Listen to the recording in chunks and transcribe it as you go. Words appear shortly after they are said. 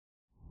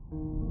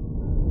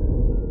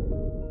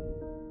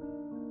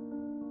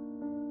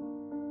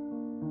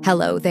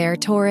Hello there,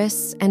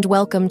 Taurus, and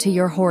welcome to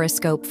your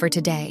horoscope for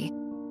today,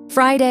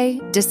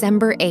 Friday,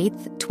 December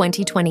 8th,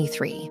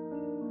 2023.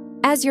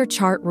 As your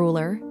chart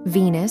ruler,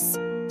 Venus,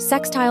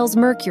 sextiles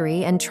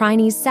Mercury and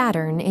trines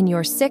Saturn in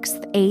your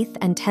 6th, 8th,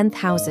 and 10th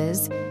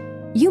houses,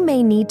 you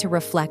may need to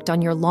reflect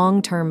on your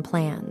long-term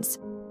plans.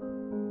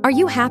 Are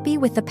you happy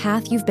with the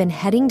path you've been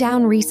heading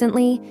down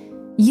recently?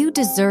 You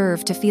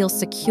deserve to feel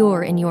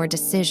secure in your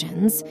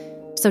decisions,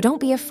 so don't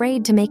be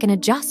afraid to make an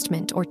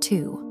adjustment or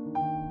two.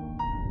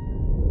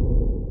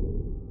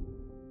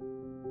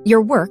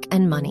 Your work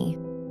and money.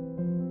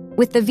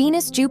 With the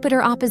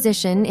Venus-Jupiter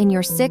opposition in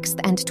your 6th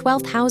and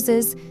 12th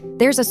houses,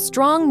 there's a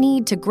strong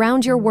need to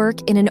ground your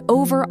work in an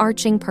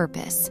overarching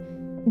purpose.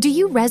 Do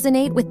you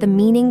resonate with the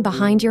meaning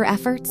behind your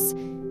efforts?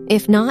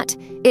 If not,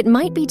 it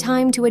might be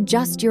time to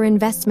adjust your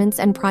investments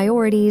and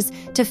priorities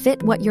to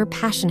fit what you're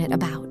passionate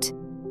about.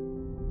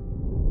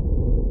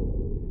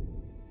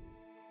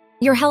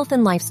 Your health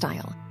and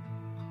lifestyle.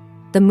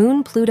 The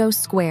Moon-Pluto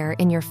square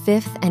in your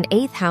 5th and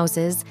 8th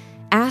houses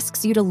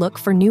asks you to look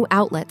for new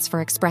outlets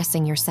for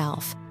expressing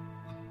yourself.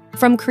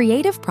 From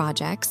creative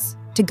projects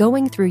to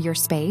going through your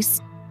space,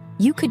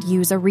 you could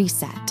use a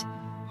reset.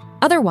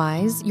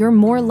 Otherwise, you're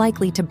more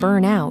likely to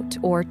burn out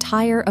or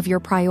tire of your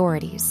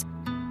priorities.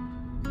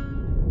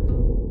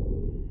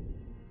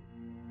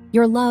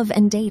 Your love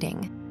and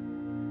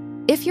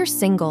dating. If you're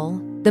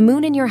single, the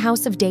moon in your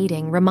house of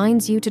dating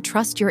reminds you to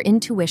trust your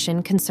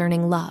intuition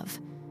concerning love.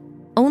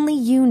 Only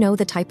you know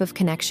the type of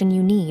connection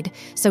you need,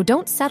 so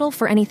don't settle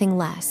for anything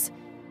less.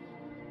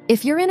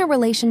 If you're in a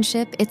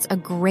relationship, it's a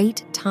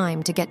great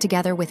time to get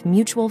together with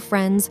mutual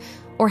friends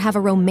or have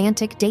a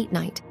romantic date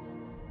night.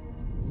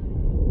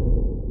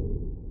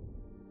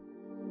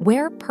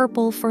 Wear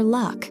purple for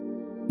luck.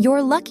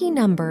 Your lucky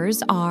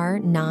numbers are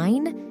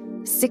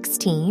 9,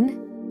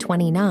 16,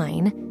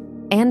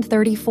 29, and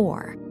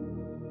 34.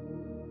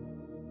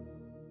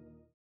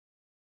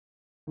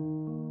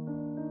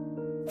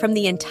 From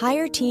the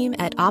entire team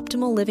at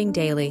Optimal Living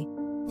Daily,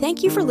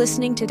 thank you for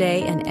listening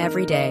today and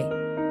every day.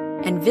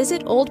 And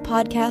visit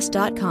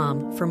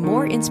oldpodcast.com for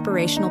more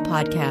inspirational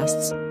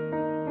podcasts.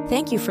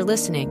 Thank you for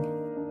listening.